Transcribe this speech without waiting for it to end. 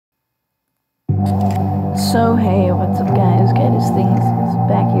So hey, what's up guys? Guys Things is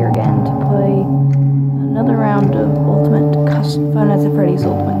back here again to play another round of Five Nights at Freddy's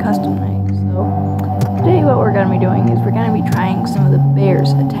Ultimate Custom Night. So today what we're going to be doing is we're going to be trying some of the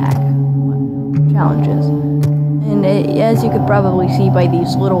bears attack challenges. And as you could probably see by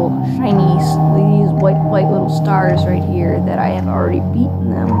these little shiny, these white little stars right here, that I have already beaten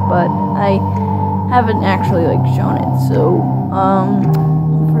them, but I haven't actually shown it. So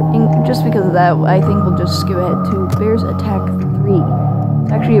just because of that, I think we'll just skip ahead to Bears Attack 3.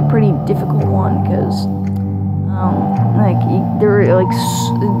 It's actually a pretty difficult one because, they're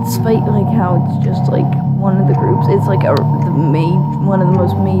despite how it's just one of the groups, it's one of the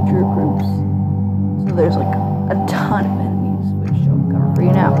most major groups. So there's a ton of enemies, which will cover for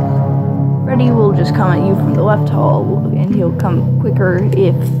you now. Freddy will just come at you from the left hall, and he'll come quicker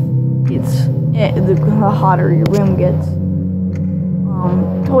if it's the hotter your room gets.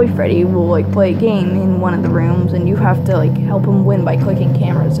 Toy Freddy will play a game in one of the rooms, and you have to help him win by clicking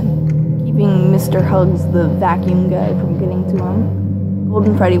cameras and keeping Mr. Hugs, the vacuum guy, from getting to him.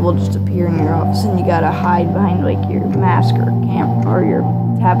 Golden Freddy will just appear in your office, and you gotta hide behind your mask or or your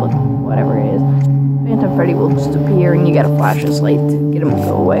tablet, whatever it is. Phantom Freddy will just appear, and you gotta flash his light to get him to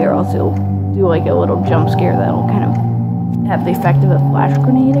go away, or else he'll do a little jump scare that'll kind of have the effect of a flash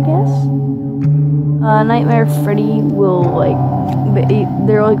grenade, I guess. Nightmare Freddy will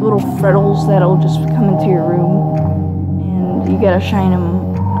they're little frettles that'll just come into your room, and you gotta shine them.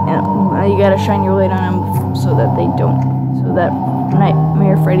 You gotta shine your light on them so that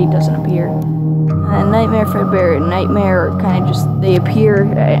Nightmare Freddy doesn't appear. And Nightmare Fredbear and Nightmare they appear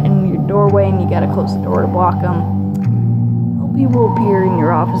in your doorway, and you gotta close the door to block them. He will appear in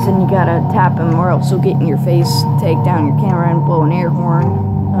your office, and you gotta tap him, or else he'll get in your face, take down your camera, and blow an air horn.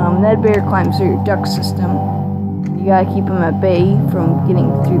 Ned Bear climbs through your duct system. You gotta keep him at bay from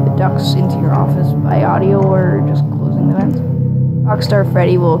getting through the ducts into your office by audio or just closing the vents. Rockstar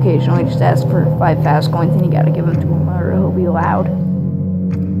Freddy will occasionally just ask for 5 fast coins, and you gotta give them to him, or he'll be loud.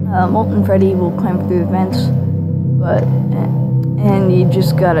 Molten Freddy will climb through the vents, and you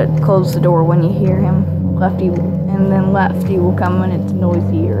just gotta close the door when you hear him. Lefty will come when it's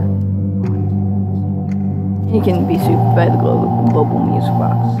noisier. He can be souped by the global music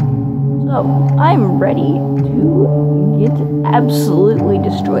box. So, I'm ready to get absolutely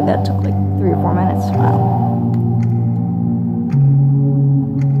destroyed. That took 3 or 4 minutes. Wow.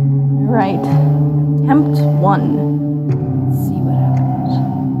 Alright. Attempt 1. Let's see what happens.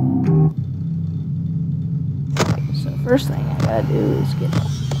 Okay, so first thing I gotta do is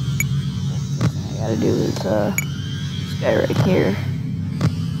this guy right here.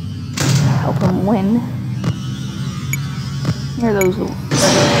 Help him win. Here are those little...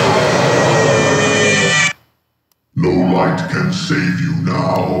 No light can save you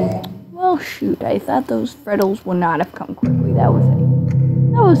now. Well, shoot, I thought those frettles would not have come quickly. That was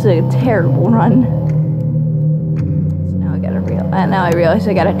a terrible run. So now I realize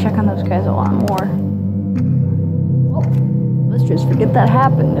I gotta check on those guys a lot more. Well, let's just forget that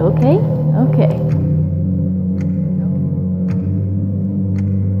happened, okay? Okay.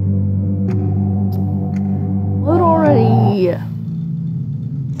 Load already.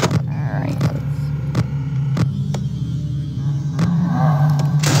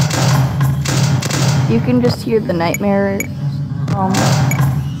 You can just hear the Nightmare, they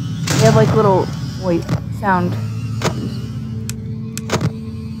have little voice sound.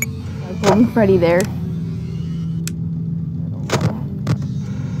 Golden Freddy there.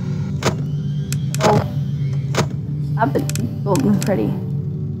 Oh, stop it, Golden Freddy.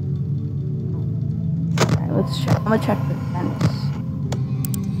 Alright, let's check. I'm gonna check the fence.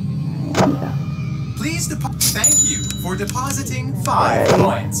 Please thank you for depositing 5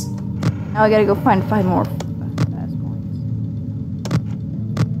 coins. Now I gotta go find 5 more fast coins.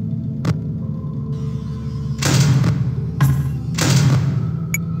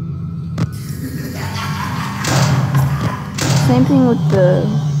 Same thing with the...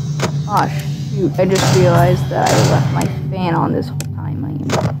 Oh shoot, I just realized that I left my fan on this whole time.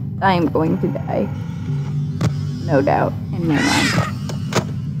 I am going to die. No doubt. And no mind.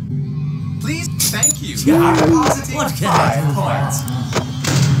 Please thank you for depositing 5 coins.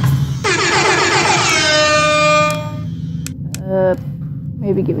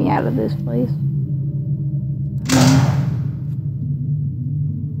 Maybe get me out of this place.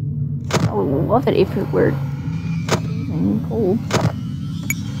 I would love it if it were freezing cold.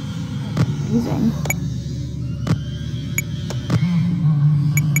 Amazing.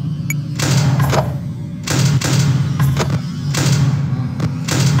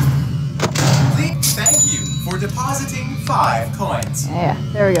 Please thank you for depositing 5 coins. Yeah,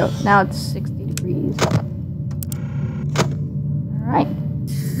 there we go. Now it's 60 degrees. Alright.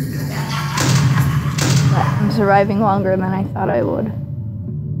 I'm surviving longer than I thought I would.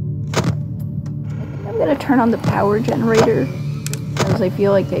 I think I'm gonna turn on the power generator, because I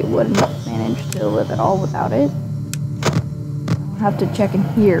feel like I wouldn't manage to live at all without it. I'll have to check in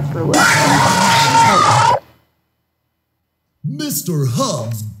here for less. Oh. Mr.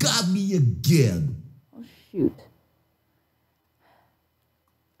 Hubs got me again. Oh shoot.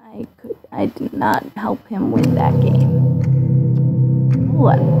 I did not help him win that game.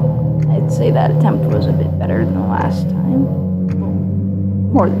 Hold on. I'd say that attempt was a bit better than the last time. Well,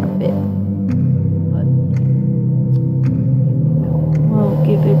 more than a bit. But we'll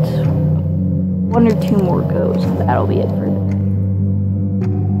give it 1 or 2 more goes, and that'll be it for the day.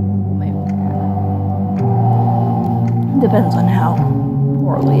 Depends on how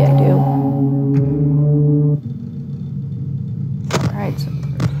poorly I do. Alright, so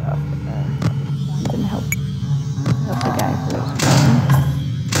first off, one didn't help the guy for his phone.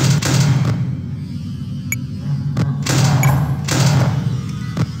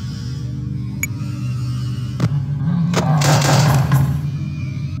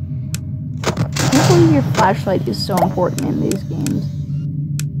 I can't believe your flashlight is so important in these games.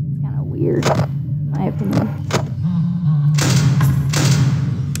 It's kind of weird, in my opinion.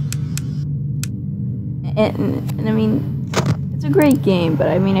 And I mean, it's a great game, but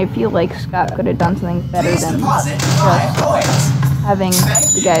I mean, I feel like Scott could have done something better than just having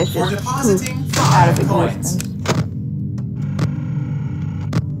the guys just poof out of existence.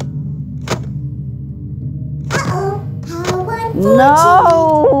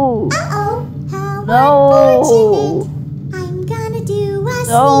 No! No! I'm gonna do a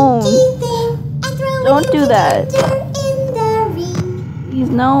Don't. sneaky thing and throw Don't do that. in the ring. Please,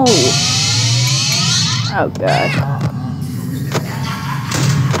 no. Oh, God.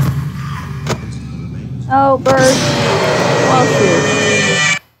 Oh, bird. Well, shoot.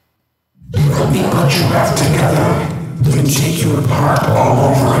 Let me put you back together, then take you apart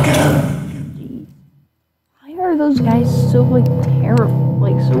all over again. Why are those guys so, like, terrible?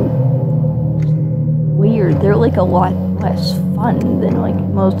 Like, so weird. They're, like, a lot less fun than, like,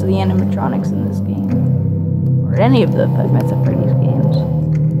 most of the animatronics in this game. Or any of the Five Nights at Freddy's games.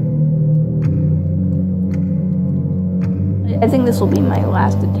 I think this will be my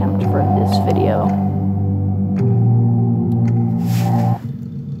last attempt for this video.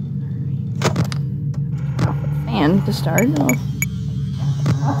 Turn off the fan to start. Lots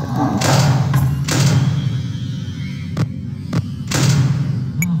of fun.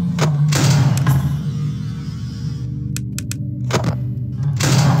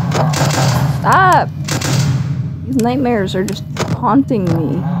 Stop! These nightmares are just haunting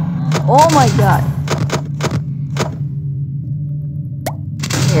me. Oh my god.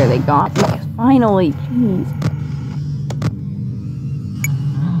 There, they got me. Finally, jeez.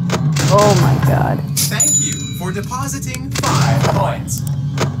 Oh my god. Thank you for depositing 5 points.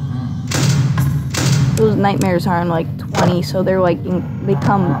 Those nightmares are in like 20, so they're like, they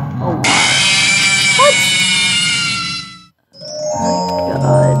come a lot. What? Oh my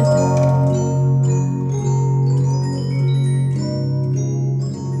god.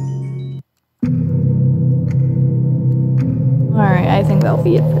 Alright, I think that'll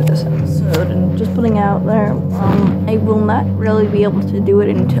be it for this episode, and just putting out there, I will not really be able to do it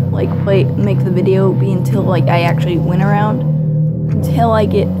until, like, make the video be until, like, I actually win around, until I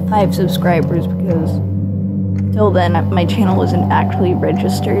get 5 subscribers, because until then, my channel isn't actually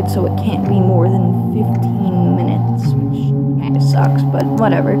registered, so it can't be more than 15 minutes, which kinda sucks, but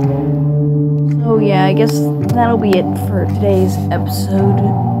whatever. So yeah, I guess that'll be it for today's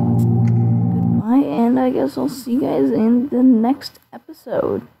episode. And I guess I'll see you guys in the next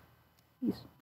episode. Peace.